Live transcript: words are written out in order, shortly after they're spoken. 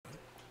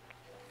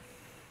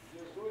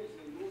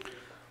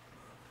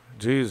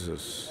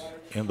Jesus,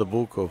 in the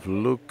book of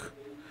Luke,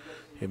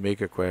 he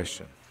make a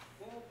question.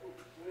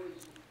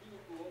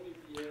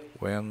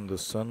 When the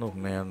Son of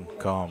Man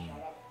come,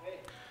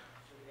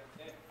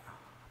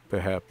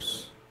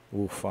 perhaps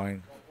will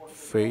find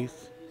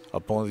faith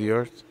upon the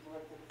earth.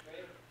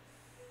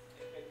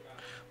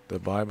 The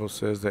Bible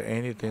says that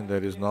anything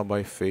that is not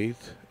by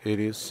faith, it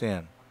is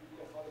sin.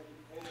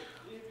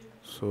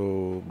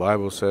 So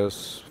Bible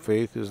says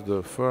faith is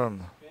the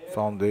firm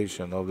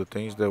foundation of the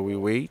things that we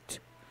wait,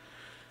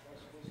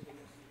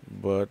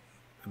 but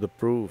the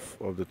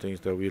proof of the things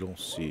that we don't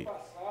see.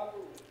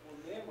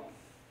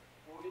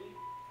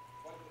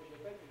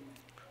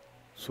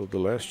 So the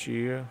last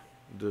year,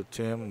 the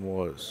theme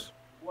was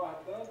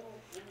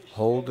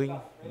holding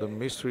the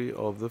mystery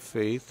of the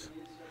faith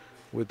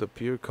with a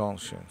pure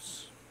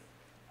conscience.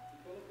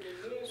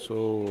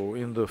 So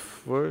in the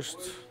first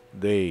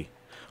day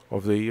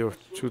of the year of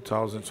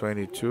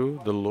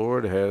 2022, the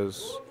Lord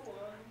has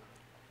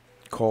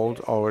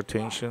called our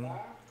attention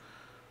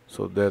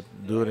so that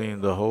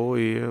during the whole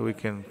year we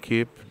can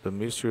keep the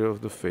mystery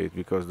of the faith,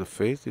 because the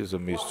faith is a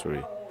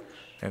mystery.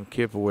 And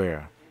keep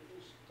where?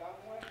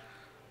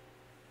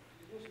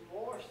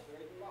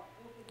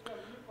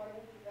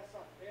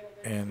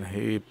 And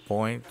he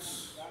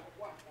points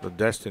the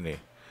destiny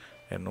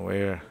and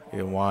where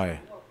and why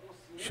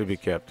should be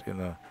kept in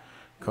a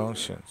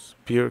conscience,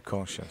 pure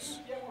conscience.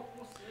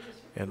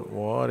 And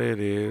what it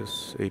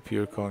is, a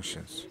pure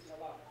conscience?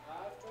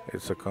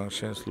 It's a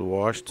conscience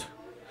washed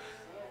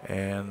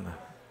and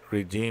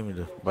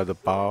redeemed by the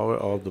power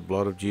of the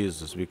blood of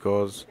Jesus,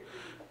 because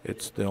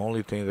it's the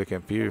only thing that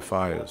can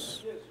purify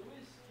us.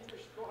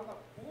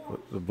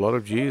 The blood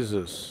of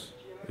Jesus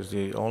is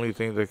the only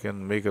thing that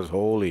can make us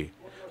holy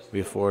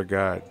before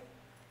God.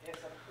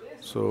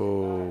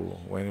 So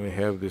when we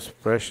have this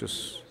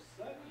precious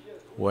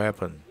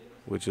weapon,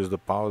 which is the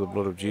power of the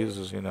blood of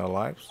Jesus in our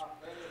lives,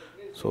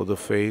 so the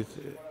faith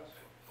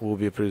will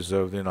be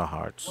preserved in our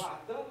hearts.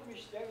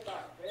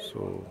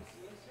 So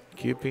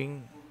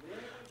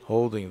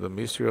holding the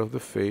mystery of the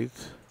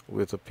faith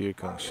with a pure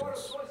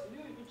conscience.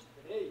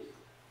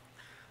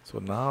 So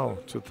now,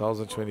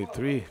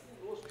 2023,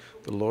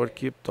 the Lord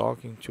keep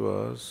talking to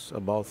us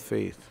about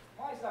faith.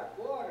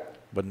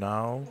 But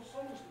now,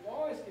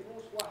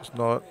 it's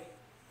not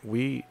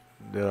we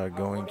that are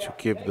going to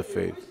keep the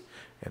faith.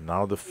 And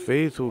now the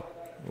faith will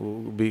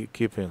be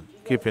keep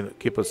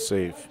us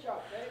safe.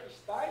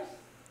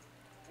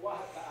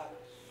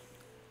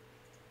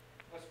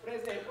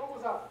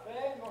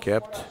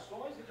 Kept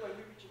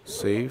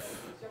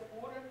safe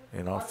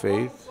in our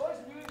faith.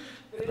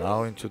 And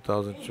now in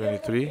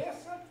 2023,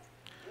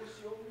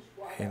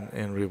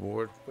 in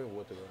reward.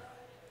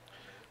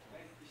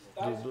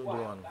 Do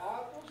ano.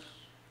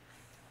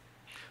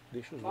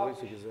 Deixa os dois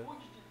se quiser.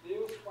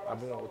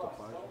 Abre uma outra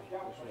página.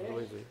 Deixa os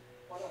dois aí.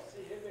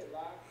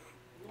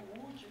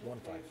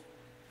 1:5.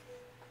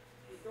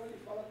 Então ele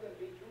fala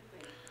também de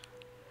tempo.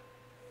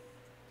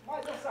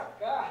 Mas essa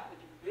carta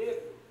de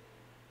Pedro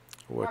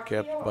were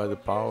kept by the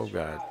power of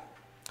God.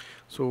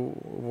 So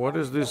what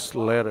is this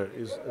letter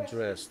is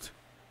addressed?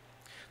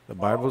 The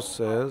Bible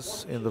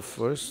says in the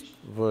first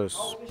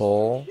verse,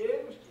 Paul,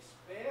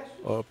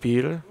 or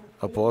Peter,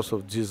 apostle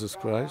of Jesus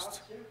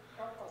Christ,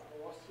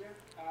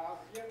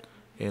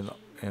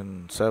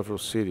 in several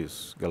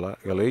cities,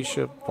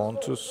 Galatia,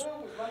 Pontus,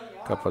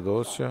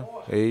 Cappadocia,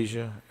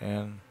 Asia,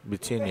 and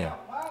Bithynia.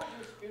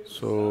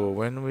 So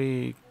when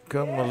we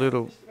come a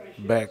little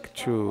back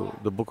to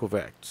the book of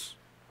Acts,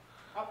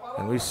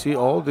 and we see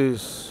all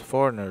these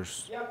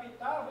foreigners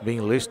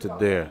being listed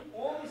there,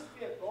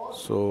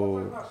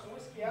 so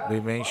they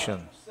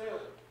mention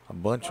a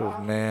bunch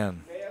of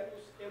men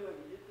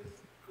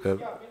that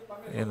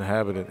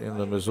inhabited in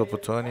the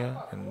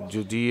Mesopotamia and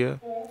Judea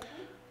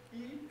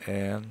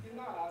and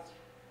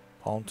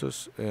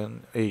Pontus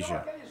and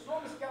Asia.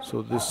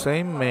 So the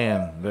same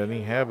man that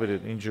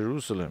inhabited in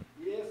Jerusalem,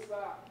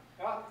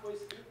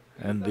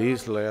 and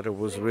this letter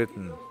was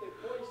written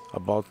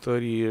about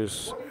 30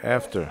 years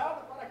after.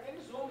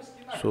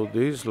 So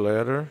this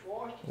letter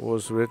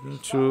was written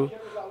to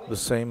the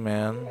same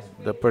man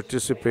that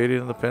participated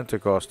in the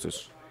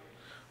Pentecostes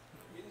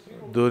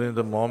during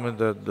the moment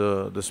that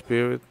the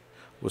Spirit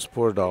was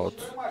poured out,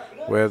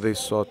 where they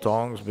saw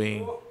tongues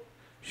being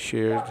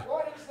shared.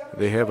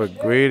 They have a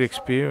great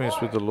experience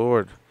with the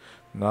Lord.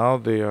 Now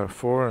they are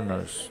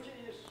foreigners,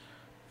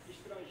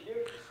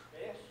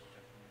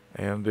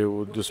 and they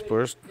were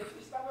dispersed.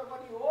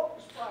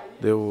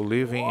 They were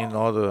living in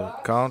other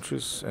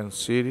countries and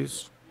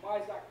cities,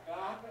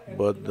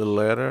 but the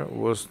letter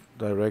was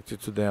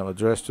directed to them,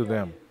 addressed to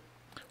them.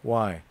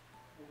 Why?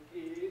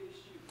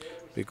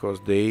 Because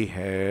they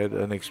had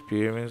an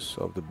experience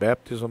of the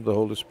baptism of the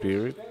Holy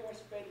Spirit.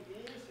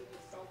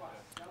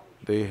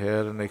 They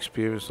had an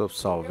experience of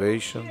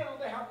salvation,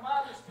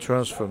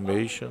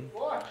 transformation,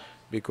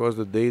 because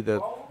the day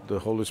that the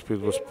Holy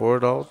Spirit was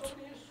poured out,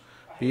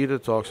 Peter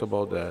talks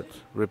about that.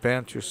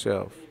 Repent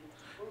yourself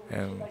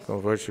and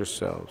convert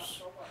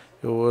yourselves.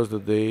 It was the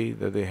day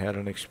that they had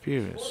an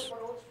experience.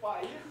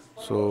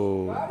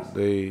 So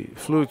they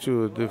flew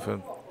to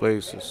different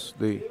places.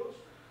 They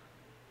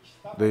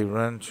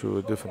ran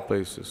to different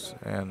places,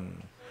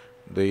 and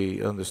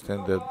they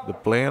understand that the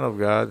plan of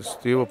God is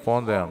still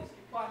upon them.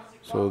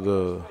 So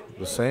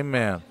the same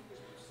man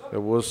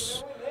that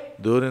was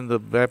during the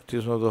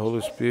baptism of the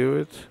Holy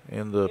Spirit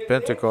in the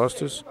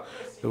Pentecostes,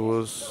 that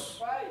was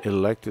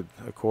elected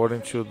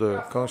according to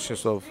the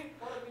conscience of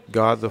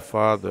God the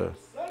Father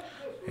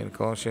and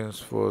conscience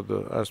for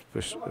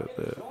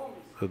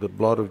the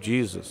blood of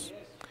Jesus.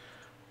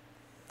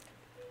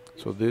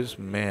 So this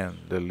man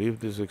that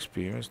lived this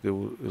experience, they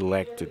were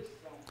elected.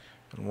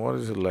 And what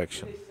is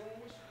election?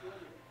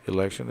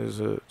 Election is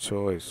a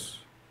choice.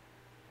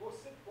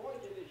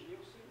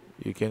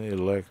 You can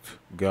elect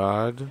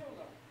God,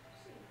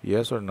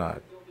 yes or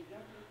not.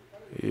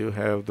 You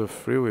have the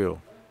free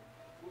will.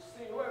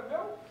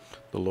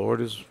 The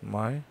Lord is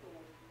my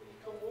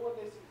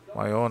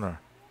owner,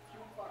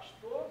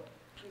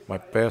 my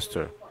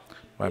pastor,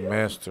 my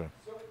master.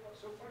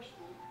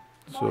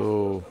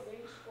 So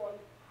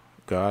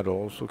God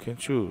also can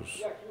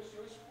choose.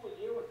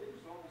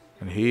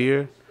 And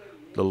here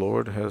the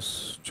Lord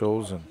has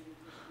chosen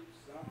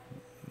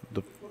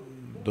the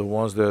the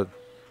ones that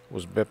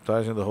was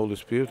baptized in the Holy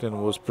Spirit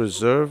and was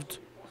preserved,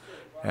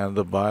 and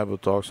the Bible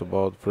talks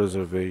about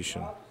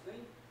preservation.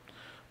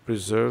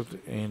 Preserved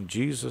in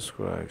Jesus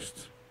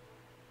Christ.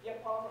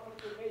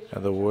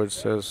 And the word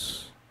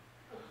says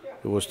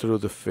it was through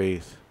the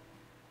faith.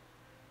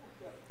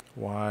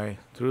 Why?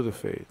 Through the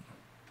faith.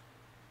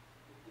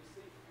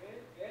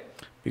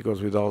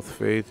 Because without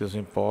faith it's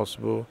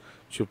impossible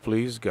to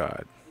please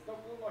God.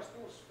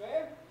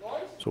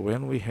 So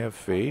when we have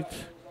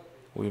faith,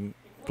 we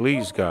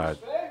please God.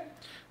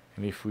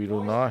 And if we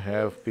do not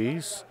have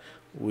peace,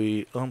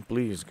 we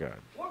unplease God.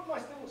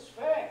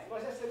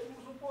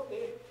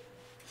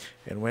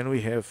 And when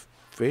we have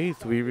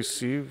faith, we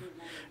receive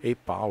a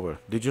power.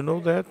 Did you know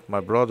that, my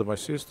brother, my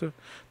sister,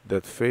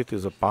 that faith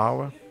is a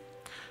power?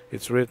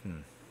 It's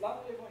written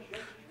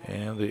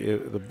in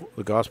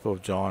the Gospel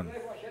of John.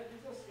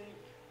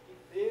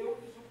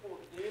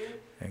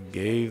 And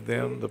gave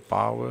them the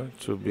power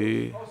to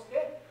be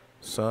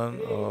Son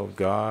of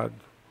God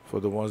for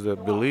the ones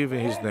that believe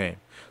in His name.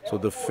 So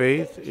the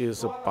faith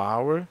is a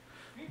power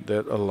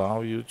that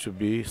allows you to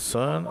be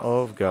Son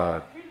of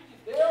God.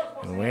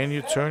 And when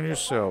you turn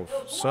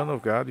yourself Son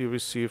of God, you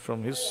receive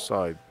from His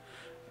side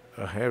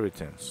a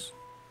inheritance.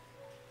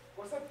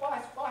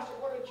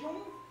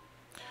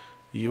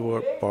 You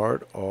are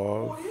part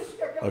of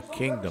a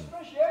kingdom.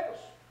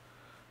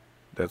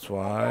 That's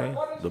why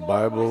the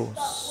Bible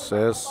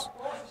says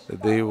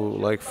that they will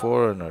like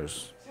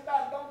foreigners.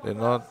 They're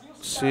not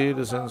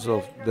citizens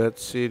of that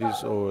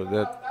cities or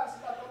that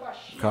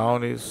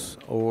counties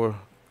or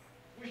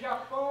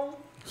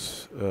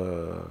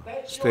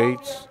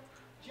states.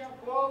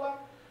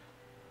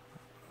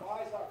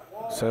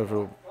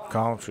 Several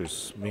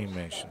countries being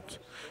mentioned.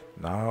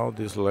 Now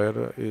this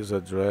letter is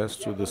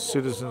addressed to the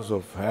citizens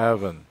of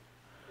heaven.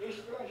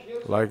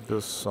 Like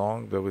the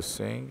song that we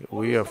sing,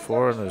 we are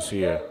foreigners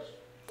here.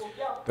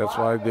 That's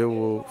why they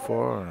were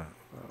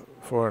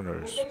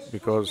foreigners,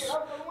 because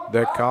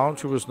that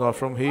country was not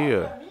from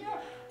here.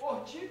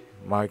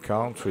 My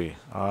country,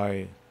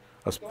 I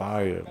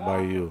aspire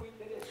by you.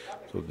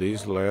 So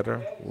this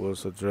letter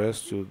was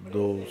addressed to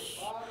those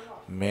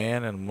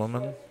men and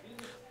women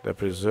that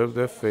preserve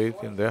their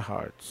faith in their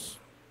hearts.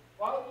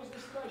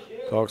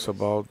 Talks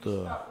about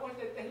the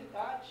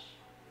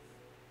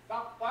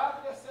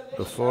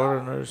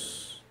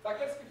foreigners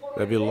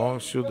that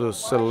belongs to the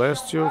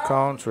celestial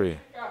country,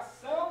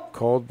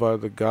 called by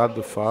the God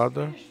the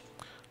Father,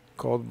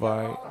 called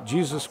by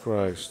Jesus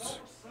Christ.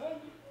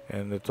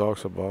 And it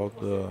talks about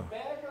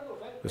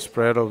the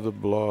spread of the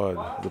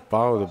blood, the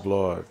power of the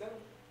blood.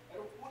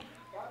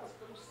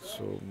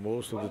 So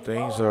most of the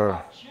things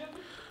are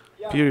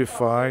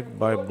purified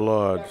by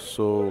blood.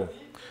 So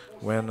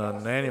when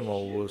an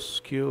animal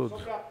was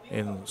killed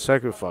in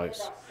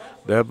sacrifice,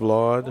 that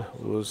blood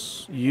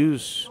was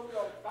used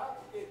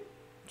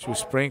to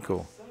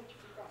sprinkle,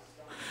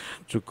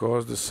 to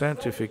cause the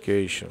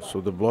sanctification.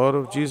 So the blood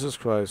of Jesus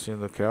Christ in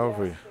the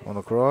Calvary on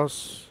the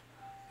cross,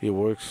 He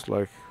works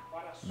like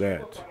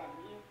that.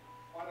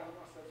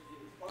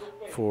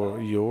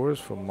 For yours,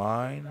 for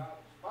mine,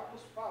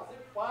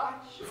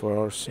 for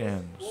our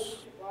sins.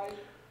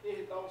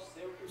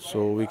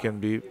 So we can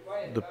be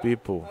the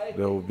people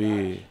that will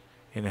be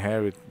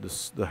inherit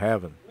the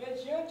heaven.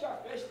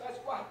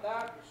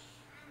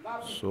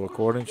 So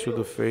according to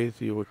the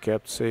faith, you were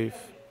kept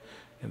safe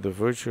in the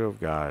virtue of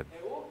God.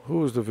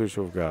 Who is the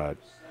virtue of God?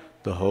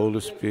 The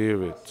Holy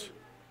Spirit.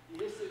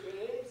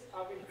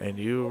 And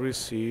you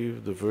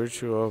receive the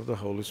virtue of the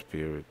Holy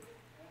Spirit.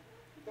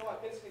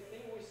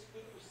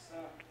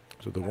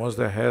 So the ones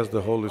that has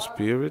the Holy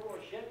Spirit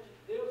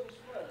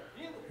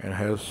and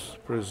has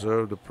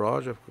preserved the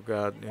project of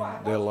God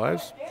in their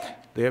lives,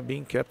 they are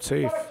being kept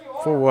safe.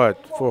 For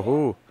what? For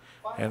who?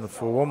 And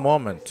for what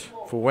moment?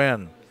 For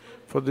when?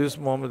 For this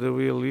moment that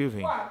we are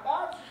living.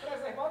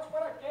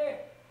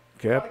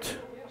 Kept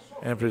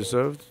and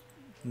preserved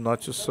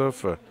not to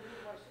suffer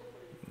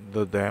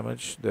the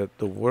damage that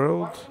the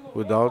world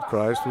without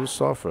Christ will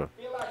suffer,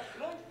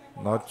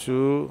 not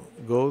to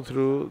go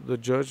through the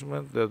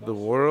judgment that the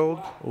world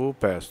will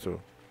pass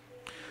through.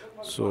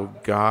 So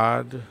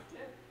God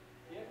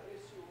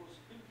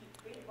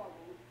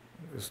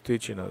is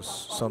teaching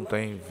us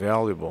something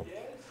valuable.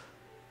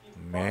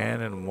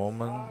 Man and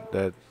woman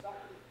that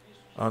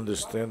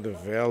understand the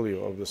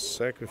value of the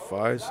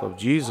sacrifice of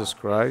Jesus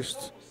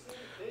Christ,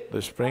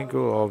 the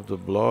sprinkle of the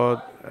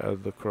blood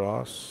at the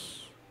cross,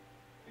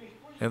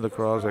 and the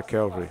cross at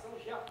Calvary,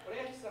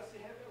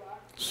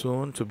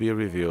 soon to be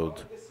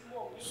revealed.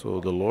 So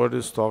the Lord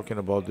is talking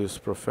about this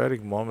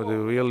prophetic moment that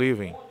we are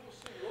living.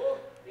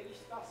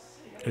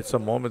 It's a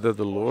moment that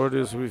the Lord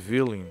is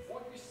revealing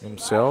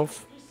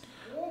Himself,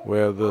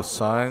 where the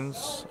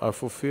signs are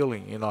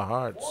fulfilling in our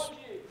hearts.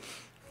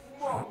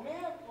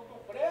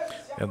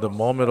 And the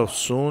moment of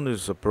soon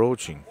is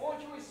approaching.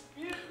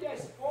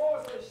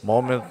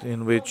 Moment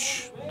in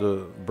which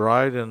the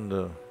bride and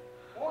the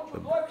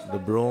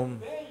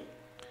broom,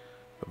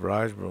 the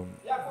bridegroom,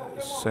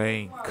 is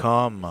saying,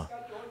 "Come."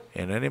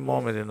 And any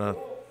moment, in a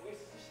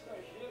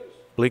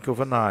blink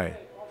of an eye,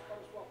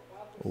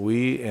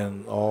 we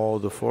and all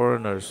the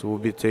foreigners will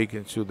be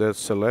taken to that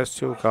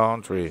celestial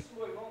country.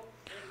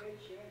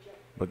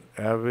 But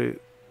every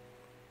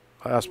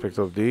aspect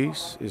of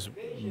this is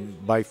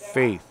by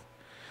faith.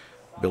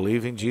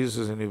 Believe in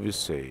Jesus and you'll be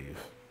saved.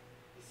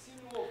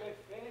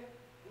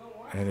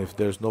 And if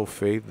there's no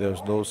faith,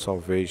 there's no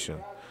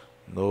salvation,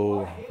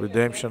 no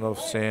redemption of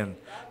sin,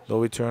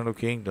 no eternal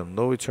kingdom,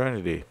 no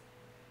eternity.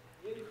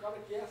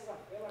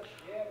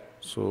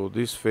 So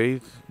this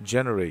faith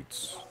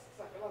generates,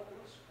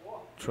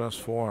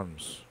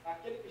 transforms.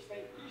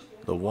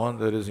 The one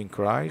that is in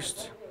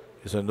Christ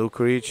is a new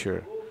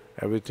creature.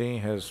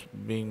 Everything has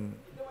been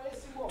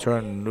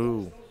turned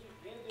new.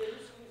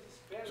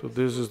 So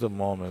this is the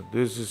moment.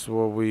 This is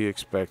what we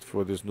expect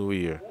for this new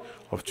year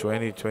of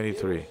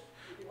 2023,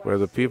 where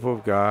the people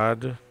of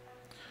God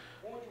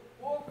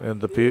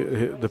and the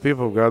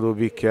people of God will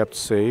be kept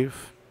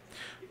safe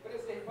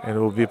and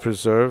will be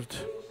preserved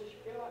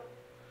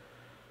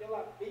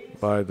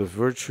by the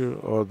virtue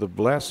or the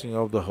blessing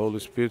of the Holy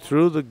Spirit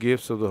through the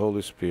gifts of the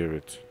Holy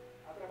Spirit,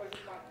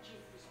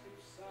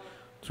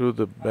 through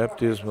the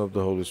baptism of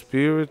the Holy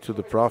Spirit, to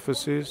the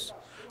prophecies,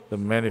 the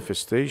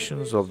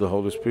manifestations of the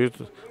Holy Spirit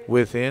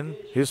within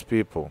His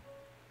people,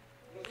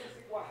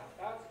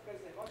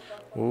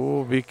 who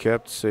will be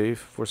kept safe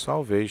for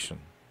salvation.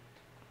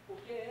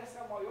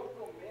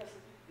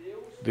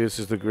 This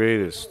is the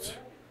greatest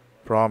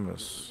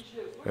promise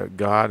that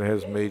God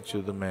has made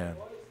to the man.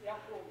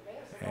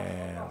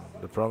 And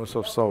the promise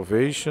of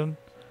salvation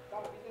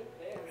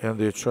and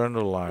the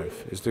eternal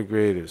life is the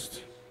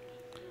greatest.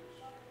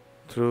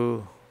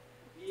 Through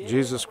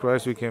Jesus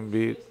Christ we can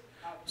be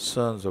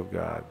sons of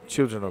God,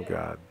 children of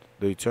God,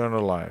 the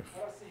eternal life,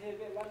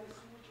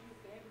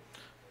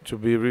 to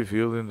be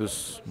revealed in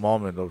this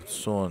moment of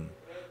soon.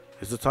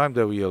 It's the time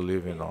that we are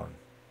living on.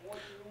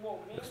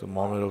 It's the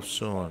moment of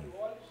soon.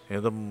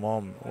 In the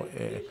moment,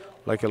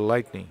 like a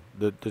lightning,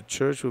 the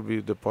church will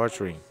be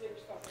departing.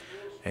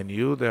 And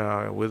you that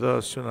are with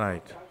us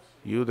tonight,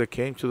 you that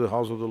came to the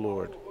house of the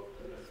Lord,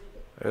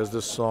 as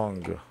the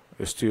song,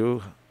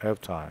 still have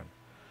time.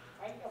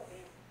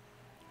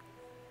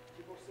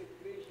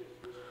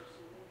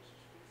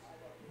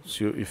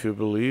 So if you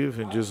believe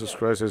in Jesus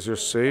Christ as your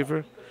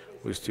Savior,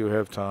 we still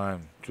have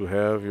time to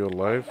have your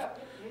life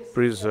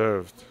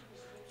preserved,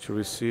 to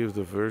receive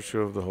the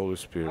virtue of the Holy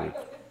Spirit.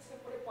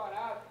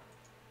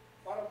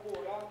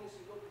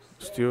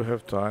 Still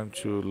have time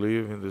to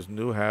live in this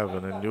new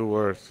heaven and new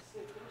earth.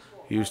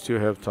 You still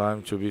have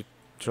time to be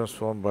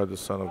transformed by the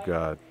Son of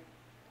God.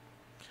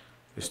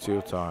 There's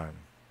still time.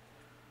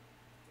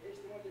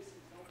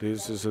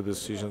 This is a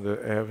decision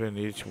that every and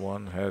each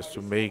one has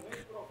to make.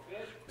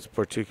 It's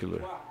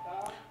particular.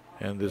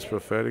 And this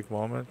prophetic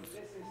moment,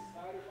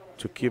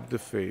 to keep the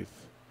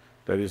faith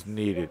that is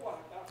needed.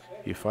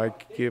 If I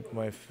keep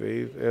my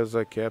faith as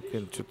I kept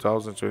in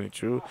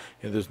 2022,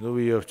 in this new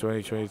year of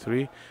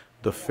 2023,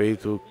 the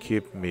faith will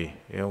keep me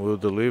and will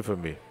deliver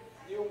me.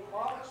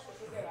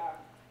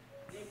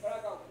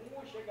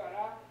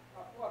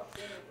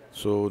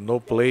 So no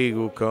plague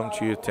will come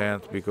to your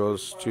tent,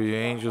 because to your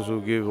angels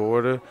will give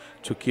order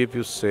to keep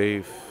you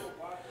safe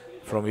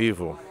from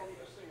evil.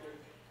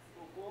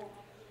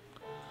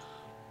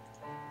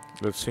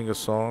 Let's sing a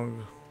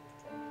song.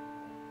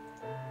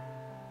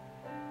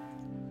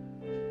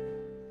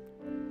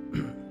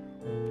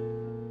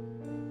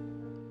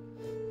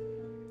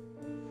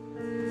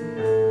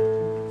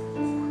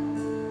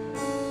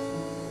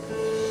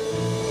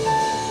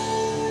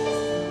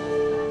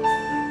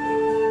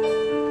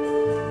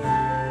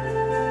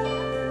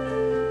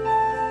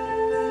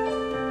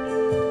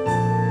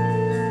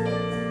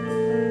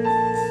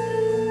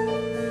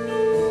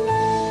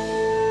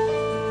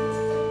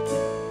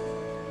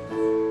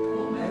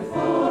 Come è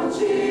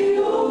forte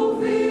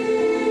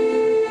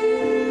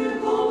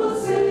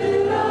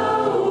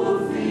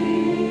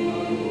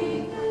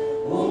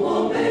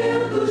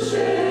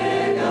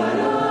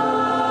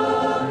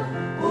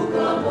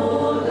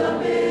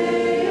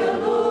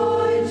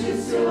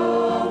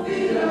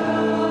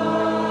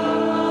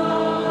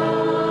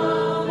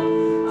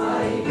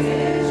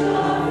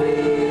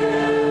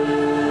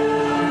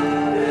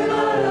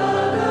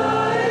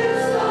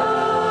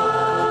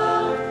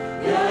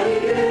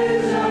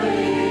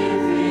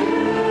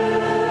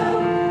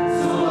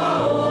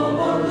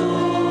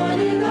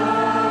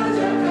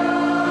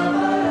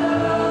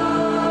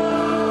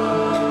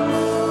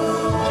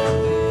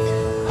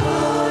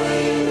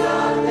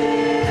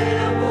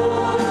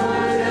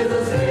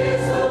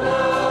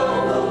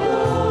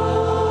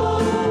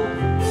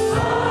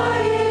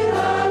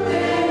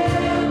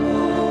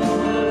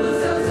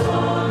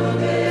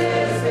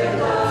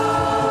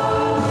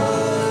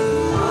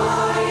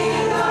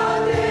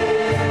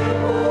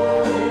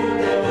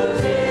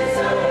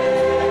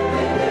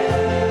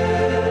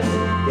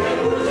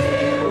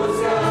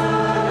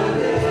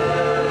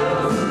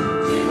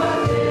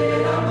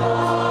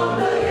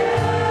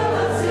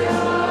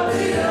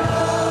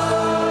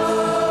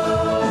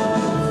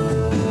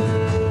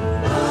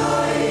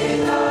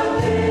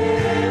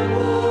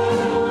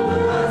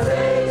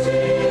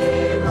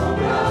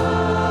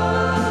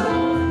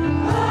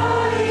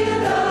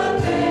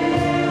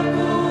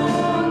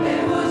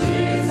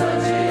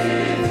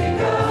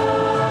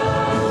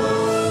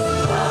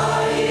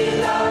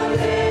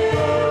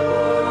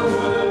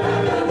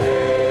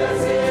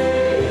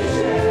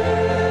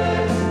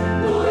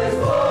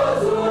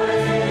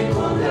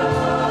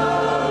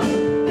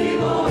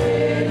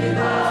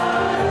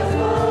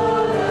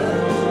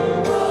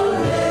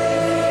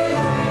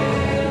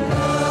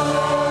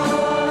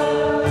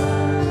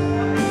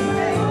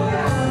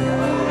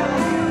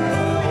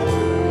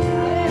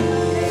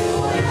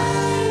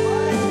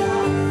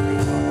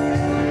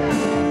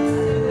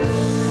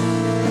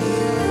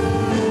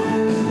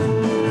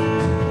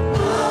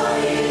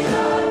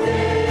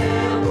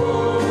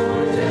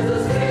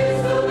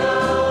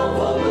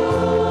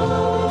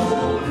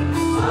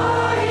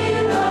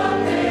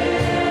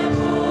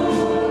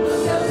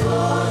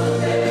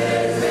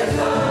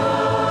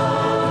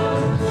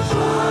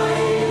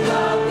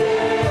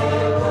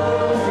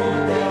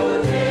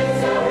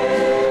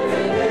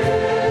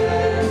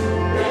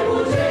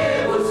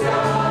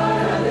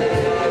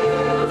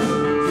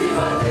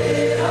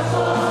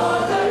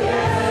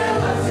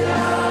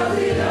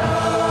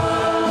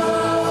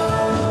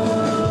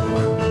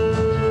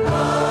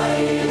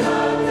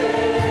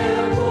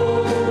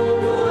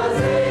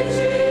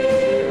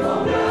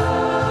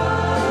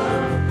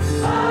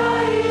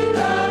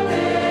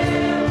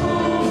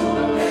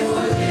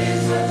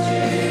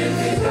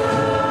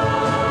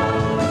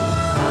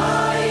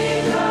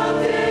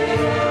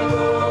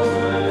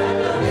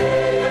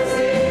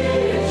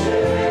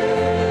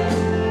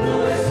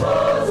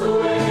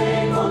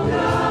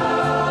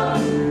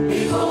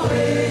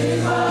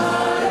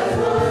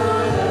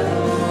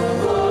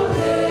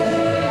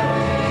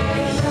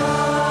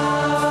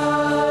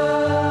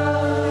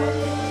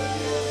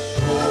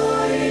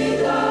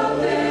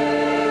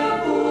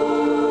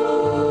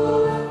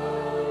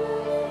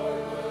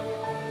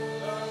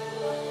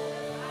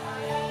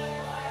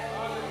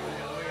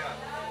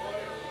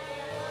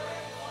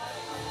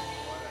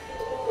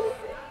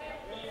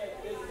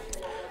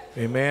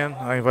Amen.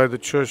 I invite the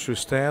church to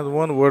stand.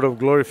 One word of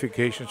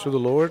glorification to the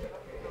Lord.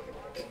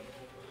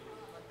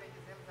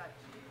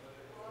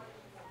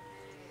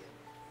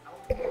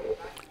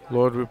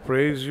 Lord, we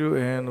praise you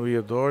and we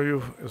adore you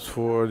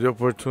for the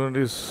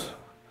opportunities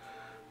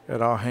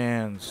at our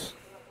hands.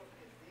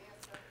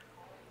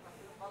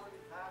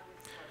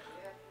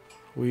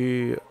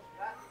 We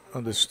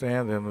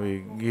understand and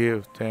we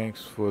give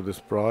thanks for this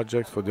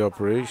project, for the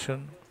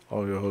operation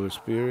of your Holy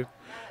Spirit,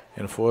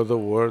 and for the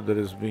word that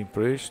is being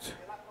preached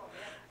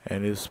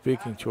and is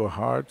speaking to our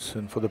hearts,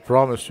 and for the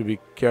promise to be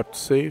kept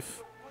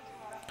safe.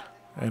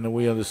 And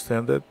we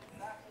understand that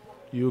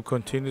you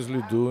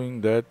continuously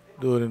doing that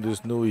during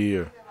this new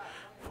year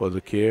for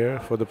the care,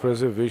 for the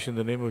preservation in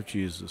the name of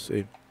Jesus.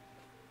 Amen.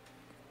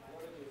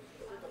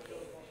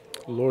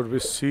 Lord,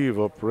 receive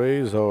our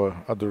praise,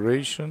 our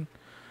adoration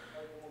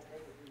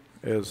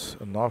as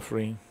an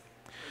offering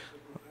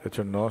at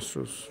your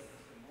nostrils.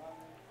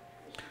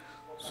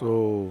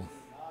 So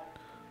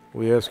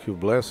we ask you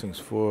blessings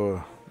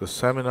for the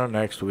seminar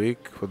next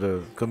week, for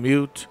the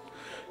commute,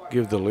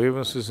 give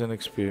deliverances and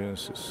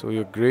experiences, so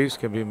your grace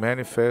can be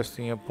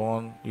manifesting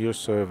upon your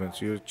servants,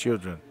 your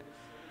children,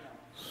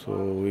 so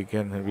we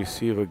can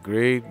receive a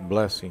great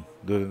blessing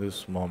during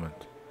this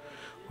moment.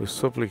 We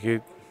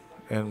supplicate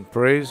and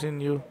praise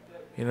in you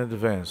in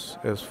advance,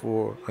 as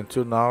for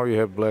until now you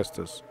have blessed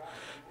us,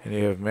 and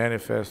you have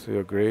manifested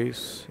your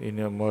grace in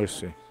your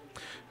mercy.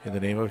 In the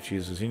name of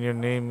Jesus. In your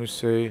name we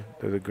say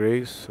that the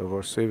grace of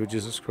our Savior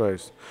Jesus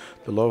Christ,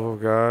 the love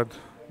of God,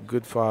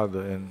 good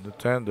Father, and the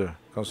tender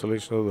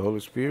consolation of the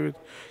Holy Spirit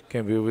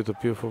can be with the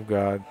people of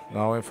God,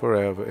 now and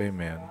forever.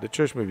 Amen. The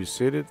church may be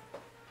seated.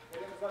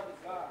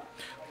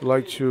 I'd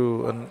like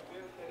to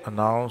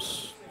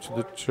announce to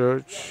the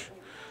church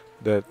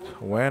that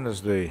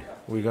Wednesday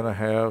we're going to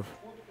have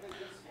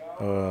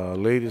a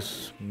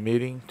ladies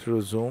meeting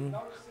through Zoom.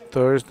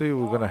 Thursday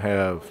we're going to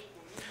have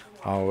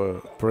our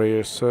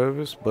prayer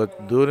service,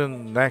 but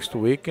during next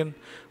weekend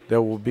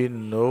there will be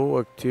no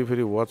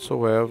activity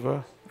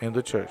whatsoever in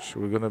the church.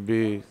 We're going to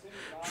be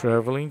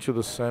traveling to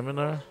the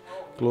seminar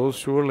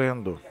close to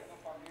Orlando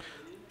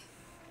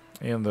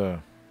in the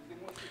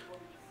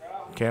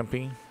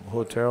camping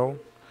hotel,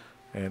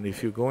 and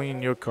if you're going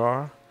in your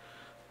car,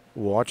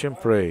 watch and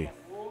pray,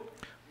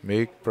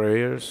 make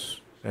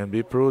prayers and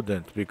be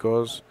prudent,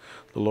 because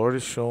the Lord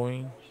is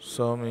showing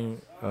some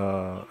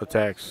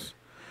attacks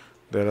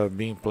that are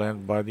being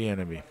planned by the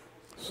enemy.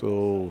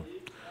 So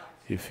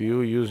if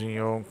you're using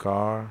your own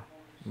car,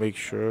 make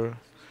sure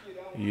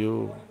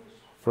you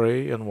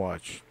pray and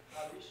watch.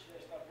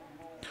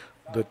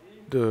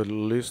 The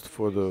list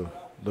for the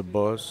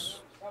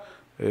bus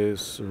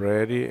is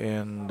ready,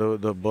 and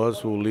the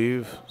bus will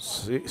leave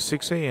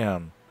 6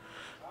 a.m.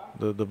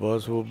 The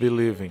bus will be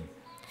leaving.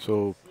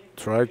 So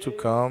try to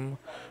come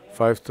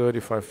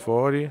 5:30,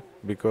 5:40,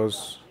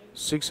 because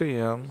 6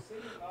 a.m.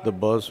 the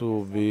bus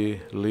will be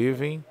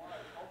leaving,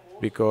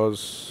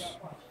 because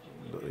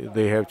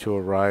they have to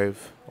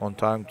arrive on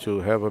time to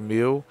have a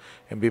meal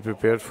and be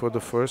prepared for the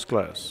first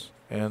class.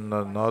 And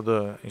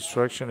another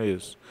instruction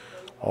is,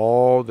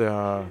 all that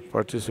are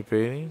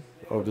participating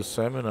of the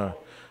seminar,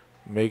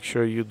 make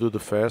sure you do the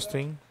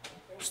fasting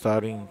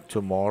starting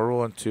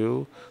tomorrow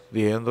until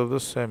the end of the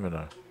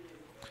seminar.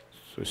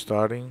 So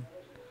starting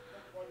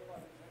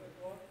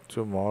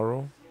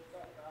tomorrow,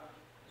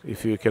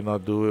 if you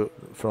cannot do it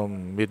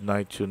from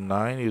midnight to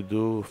 9, you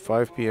do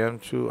 5 p.m.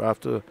 to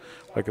after,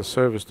 like a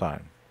service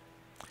time.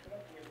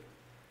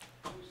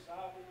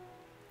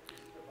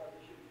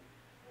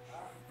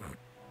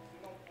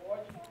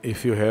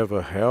 If you have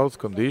a health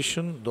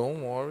condition,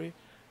 don't worry,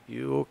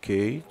 you're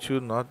okay to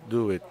not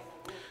do it.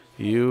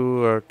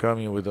 You are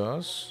coming with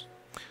us.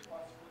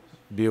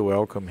 Be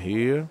welcome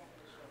here.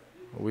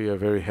 We are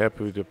very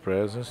happy with your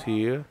presence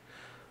here.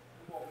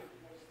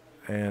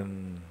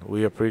 And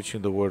we are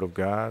preaching the Word of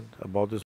God about this